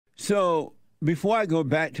So before I go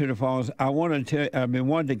back to the phones, I want to tell. I've been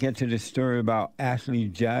wanting to get to this story about Ashley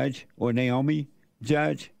Judge or Naomi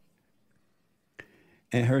Judge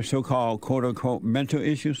and her so-called quote-unquote mental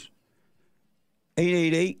issues.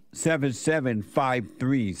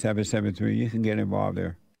 888-7753-773. You can get involved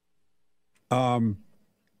there. Some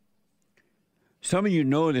of you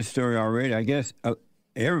know this story already. I guess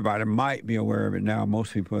everybody might be aware of it now,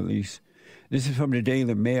 most people at least. This is from the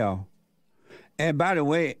Daily Mail. And by the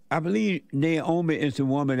way, I believe Naomi is the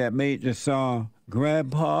woman that made the song,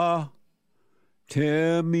 Grandpa,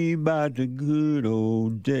 tell me about the good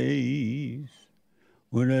old days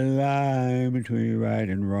when the line between right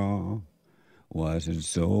and wrong wasn't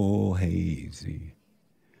so hazy.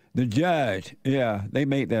 The Judge, yeah, they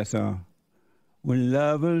made that song. When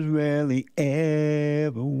lovers rarely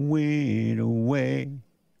ever went away.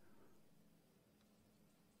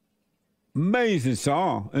 Amazing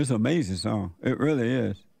song. It's an amazing song. It really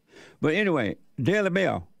is. But anyway, Daily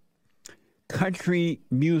Mail. Country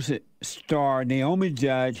music star Naomi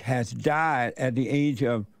Judge has died at the age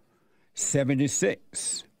of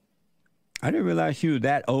 76. I didn't realize she was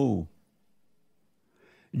that old.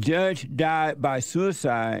 Judge died by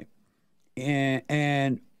suicide,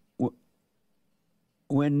 and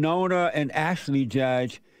when Nona and Ashley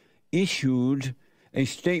Judge issued a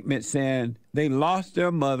statement saying they lost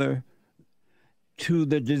their mother to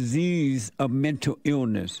the disease of mental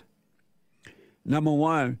illness. Number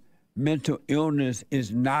one, mental illness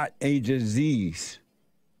is not a disease.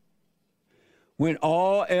 When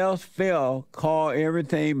all else fail, call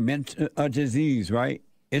everything a disease, right?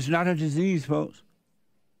 It's not a disease, folks.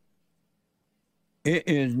 It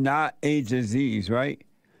is not a disease, right?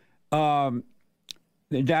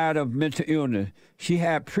 They died of mental illness. She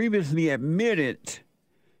had previously admitted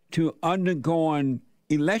to undergoing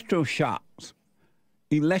electroshock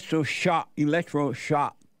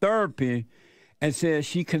therapy, and says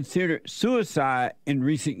she considered suicide in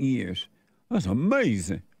recent years. That's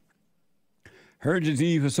amazing. Her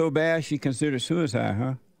disease was so bad she considered suicide,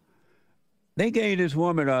 huh? They gave this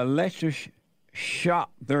woman electroshock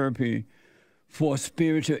therapy for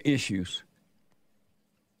spiritual issues.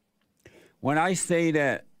 When I say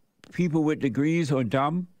that people with degrees are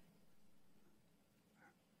dumb,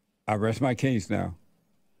 I rest my case now.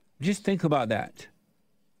 Just think about that.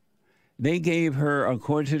 They gave her,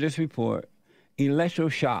 according to this report,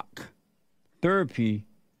 electroshock therapy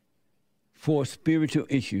for spiritual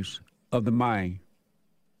issues of the mind.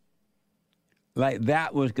 Like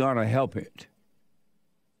that was going to help it.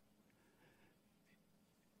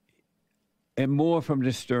 And more from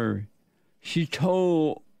this story. She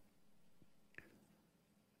told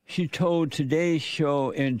Today's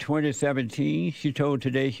Show in 2017,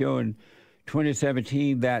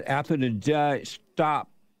 that after the Judge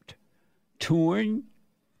stopped touring,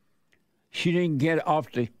 she didn't get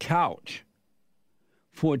off the couch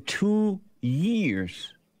for 2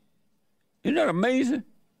 years. Isn't that amazing?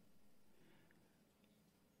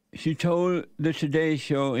 She told the Today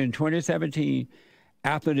Show in 2017,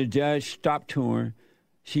 after the Judge stopped touring,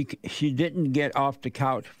 she didn't get off the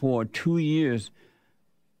couch for 2 years,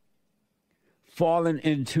 falling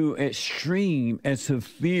into extreme and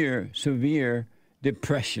severe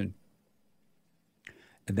depression.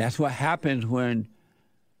 And that's what happens when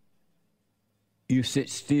you sit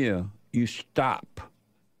still, you stop,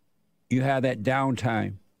 you have that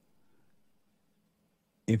downtime.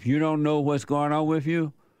 If you don't know what's going on with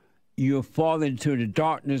you, you'll fall into the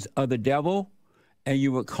darkness of the devil, and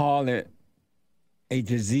you would call it a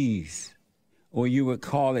disease, or you would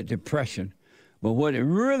call it depression. But what it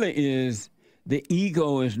really is, the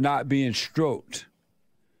ego is not being stroked.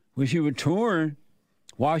 When she was touring,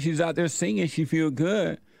 while she's out there singing, she feel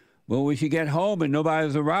good. But when she get home and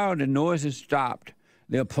nobody's around, the noise has stopped.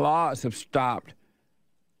 The applause have stopped.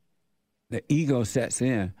 The ego sets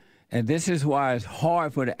in. And this is why it's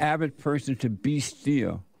hard for the average person to be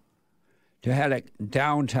still, to have that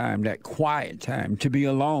downtime, that quiet time, to be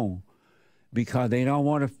alone, because they don't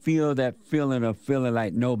want to feel that feeling of feeling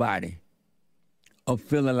like nobody, of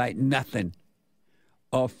feeling like nothing,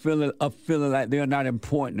 of feeling like they're not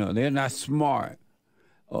important, or they're not smart,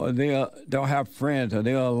 or they don't have friends, or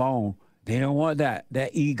they're alone. They don't want that.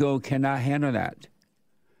 That ego cannot handle that.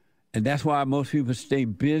 And that's why most people stay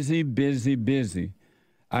busy,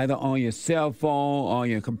 either on your cell phone, on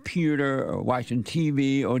your computer, or watching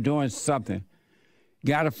TV, or doing something.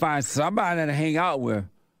 Got to find somebody to hang out with.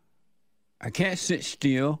 I can't sit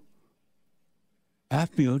still. I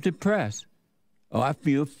feel depressed. Oh, I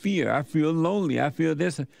feel fear. I feel lonely. I feel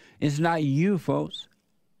this. It's not you, folks.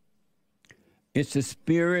 It's the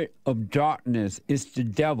spirit of darkness. It's the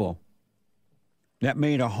devil. that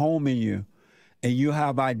made a home in you, and you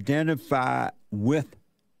have identified with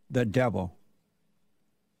the devil.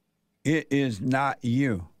 It is not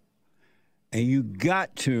you. And you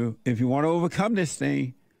got to, if you want to overcome this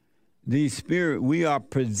thing, the spirit, we are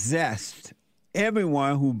possessed.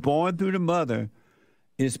 Everyone who's born through the mother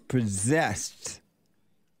is possessed.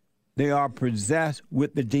 They are possessed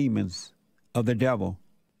with the demons of the devil.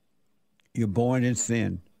 You're born in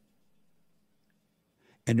sin.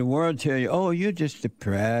 And the world tell you, oh, you're just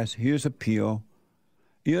depressed. Here's a pill.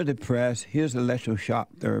 You're depressed. Here's electroshock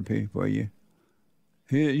therapy for you.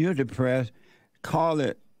 You're depressed. Call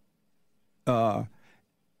it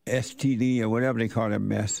STD or whatever they call that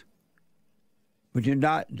mess. But you're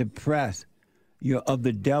not depressed. You're of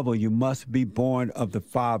the devil. You must be born of the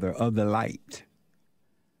Father, of the light.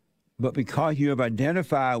 But because you have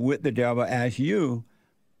identified with the devil as you,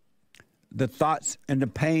 the thoughts and the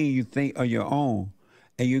pain you think are your own,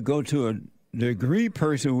 and you go to a degree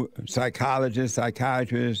person, psychologist,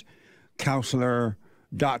 psychiatrist, counselor,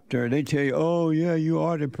 doctor, they tell you, oh, yeah, you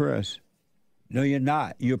are depressed. No, you're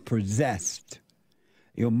not. You're possessed.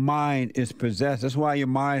 Your mind is possessed. That's why your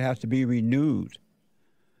mind has to be renewed.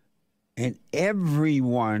 And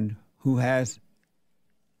everyone who has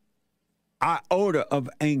iota of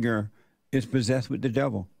anger is possessed with the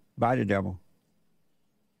devil, by the devil,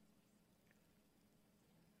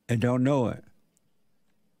 and don't know it.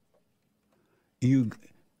 You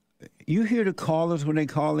hear the callers when they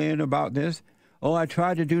call in about this. Oh, I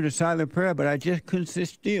tried to do the silent prayer, but I just couldn't sit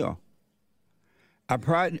still. I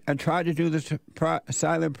tried to do the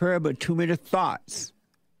silent prayer, but too many thoughts.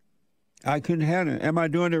 I couldn't handle it. Am I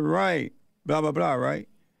doing it right? Blah, blah, blah, right?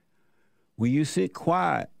 When you sit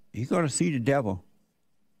quiet, you're going to see the devil.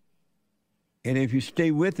 And if you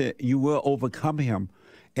stay with it, you will overcome him.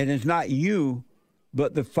 And it's not you,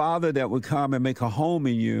 but the Father that will come and make a home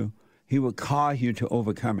in you. He will cause you to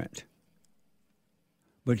overcome it.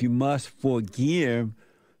 But you must forgive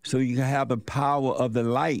so you can have the power of the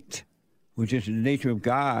light, which is the nature of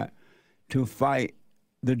God, to fight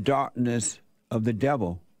the darkness of the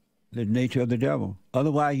devil, the nature of the devil.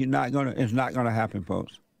 Otherwise, it's not gonna happen,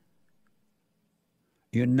 folks.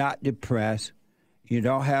 You're not depressed. You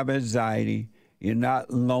don't have anxiety. You're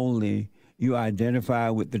not lonely. You identify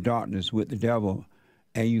with the darkness, with the devil,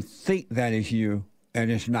 and you think that is you, and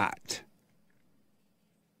it's not.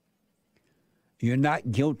 You're not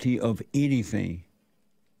guilty of anything.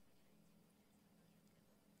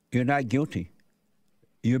 You're not guilty.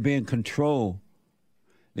 You're being controlled.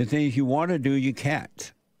 The things you want to do, you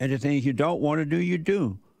can't. And the things you don't want to do, you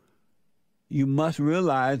do. You must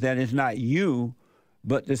realize that it's not you,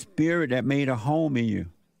 but the spirit that made a home in you.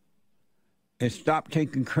 And stop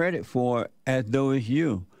taking credit for it as though it's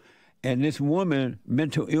you. And this woman,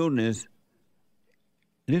 mental illness,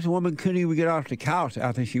 this woman couldn't even get off the couch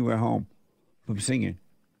after she went home from singing.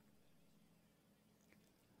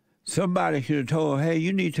 Somebody should have told her, hey,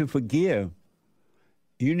 you need to forgive.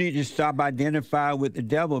 You need to stop identifying with the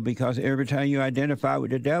devil, because every time you identify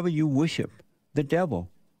with the devil, you worship the devil.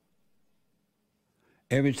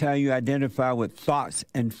 Every time you identify with thoughts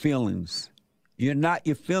and feelings, you're not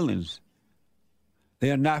your feelings.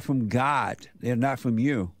 They are not from God. They are not from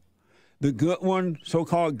you. The good one,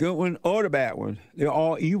 so-called good one, or the bad one, they're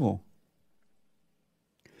all evil.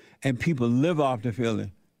 And people live off the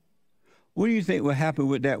feeling. What do you think would happen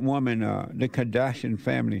with that woman, the Kardashian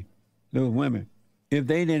family, those women? If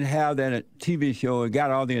they didn't have that TV show and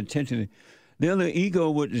got all the attention, their little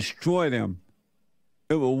ego would destroy them.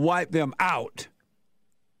 It would wipe them out.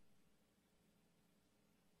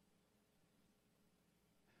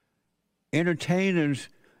 Entertainers,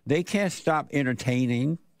 they can't stop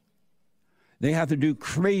entertaining. They have to do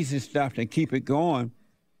crazy stuff to keep it going.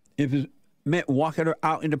 If it meant walking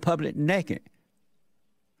out in the public naked.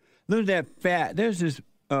 Look at that fat. There's this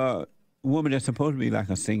woman that's supposed to be like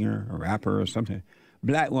a singer, a rapper or something.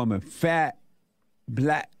 Black woman, fat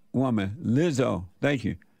black woman, Lizzo, thank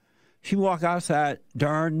you. She walk outside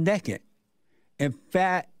darn naked and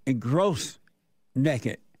fat and gross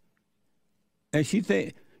naked. And you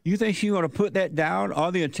think she's going to put that down?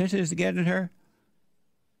 All the attention is getting her?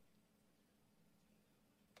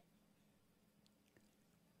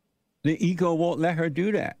 The ego won't let her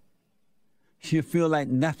do that. She'll feel like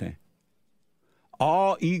nothing.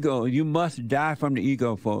 All ego, you must die from the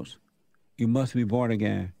ego, folks. You must be born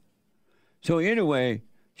again. So anyway,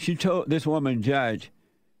 she told, this woman, Judd,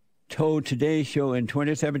 told Today's Show in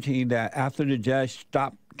 2017 that after the judge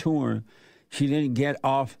stopped touring, she didn't get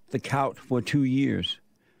off the couch for 2 years,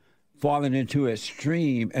 falling into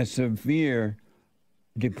extreme and severe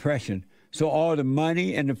depression. So all the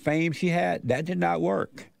money and the fame she had, that did not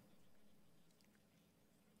work.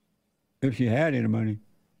 if she had any money.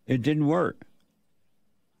 It didn't work.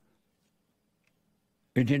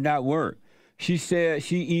 It did not work. She said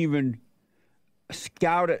she even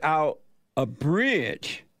scouted out a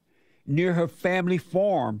bridge near her family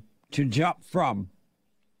farm to jump from.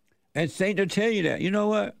 And Satan will tell you that. You know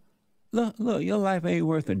what? Look, your life ain't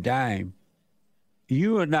worth a dime.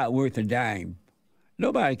 You are not worth a dime.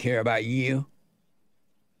 Nobody care about you.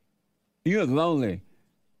 You're lonely.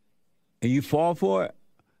 And you fall for it,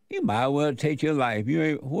 you might as well take your life. You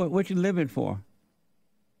ain't, what you living for?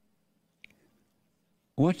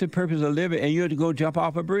 What's the purpose of living? And you have to go jump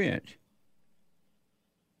off a bridge.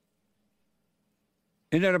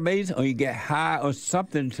 Isn't that amazing? Or you get high or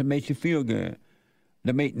something to make you feel good.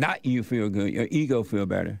 To make not you feel good, your ego feel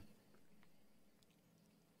better.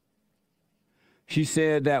 She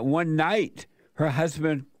said that one night, her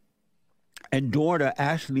husband and daughter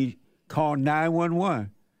actually called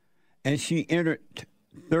 911, and she entered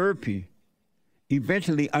therapy,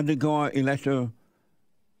 eventually undergoing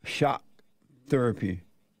electroshock therapy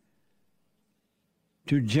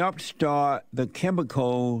to jumpstart the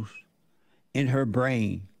chemicals in her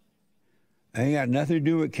brain. It ain't got nothing to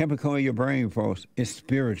do with chemical in your brain, folks. It's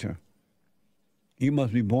spiritual. You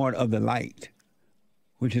must be born of the light,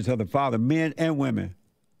 which is of the Father, men and women.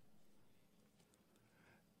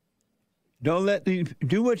 Don't let these,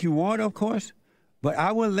 do what you want, of course, but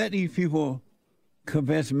I wouldn't let these people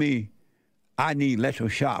convince me I need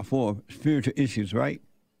electroshock for spiritual issues, right?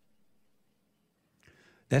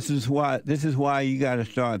 This is why you got to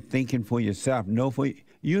start thinking for yourself. Know for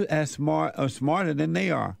you as smart or smarter than they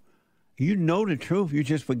are. You know the truth. You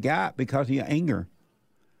just forgot because of your anger.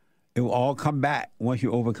 It will all come back once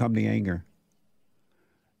you overcome the anger.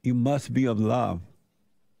 You must be of love.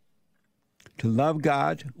 To love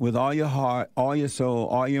God with all your heart, all your soul,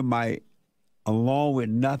 all your might, along with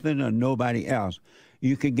nothing or nobody else.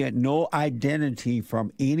 You can get no identity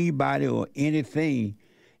from anybody or anything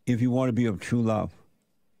if you want to be of true love.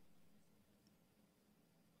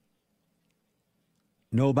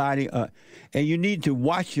 Nobody, and you need to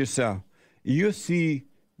watch yourself. You'll see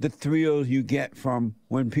the thrills you get from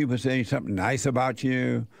when people say something nice about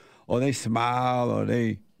you, or they smile, or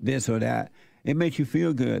they this or that. It makes you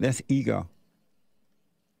feel good. That's ego.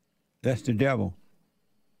 That's the devil.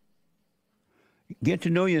 Get to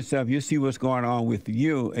know yourself. You'll see what's going on with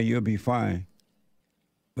you, and you'll be fine.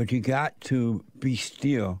 But you got to be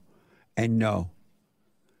still and know.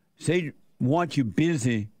 Satan wants you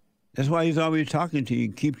busy. That's why he's always talking to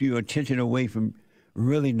you, keep your attention away from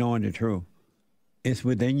really knowing the truth. It's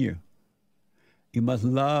within you. You must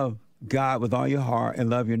love God with all your heart and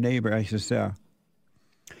love your neighbor as yourself.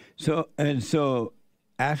 So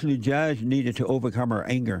Ashley Judd needed to overcome her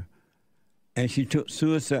anger. And she took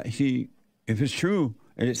suicide. If it's true,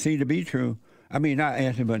 and it seemed to be true, I mean, not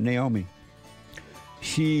Ashley, but Naomi.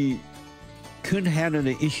 She couldn't handle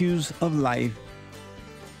the issues of life,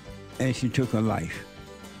 and she took her life.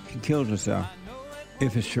 She killed herself,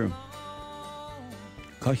 if it's true.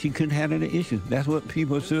 Because she couldn't handle the issues. That's what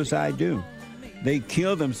people with suicide do. They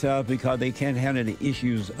kill themselves because they can't handle the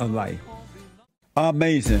issues of life.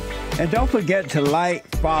 Amazing. And don't forget to like,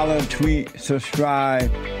 follow, tweet,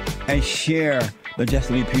 subscribe, and share the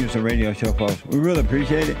Jesse Lee Peterson radio show, folks. We really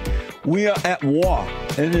appreciate it. We are at war.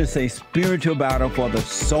 It is a spiritual battle for the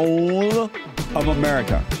soul of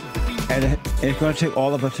America. And it's going to take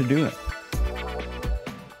all of us to do it.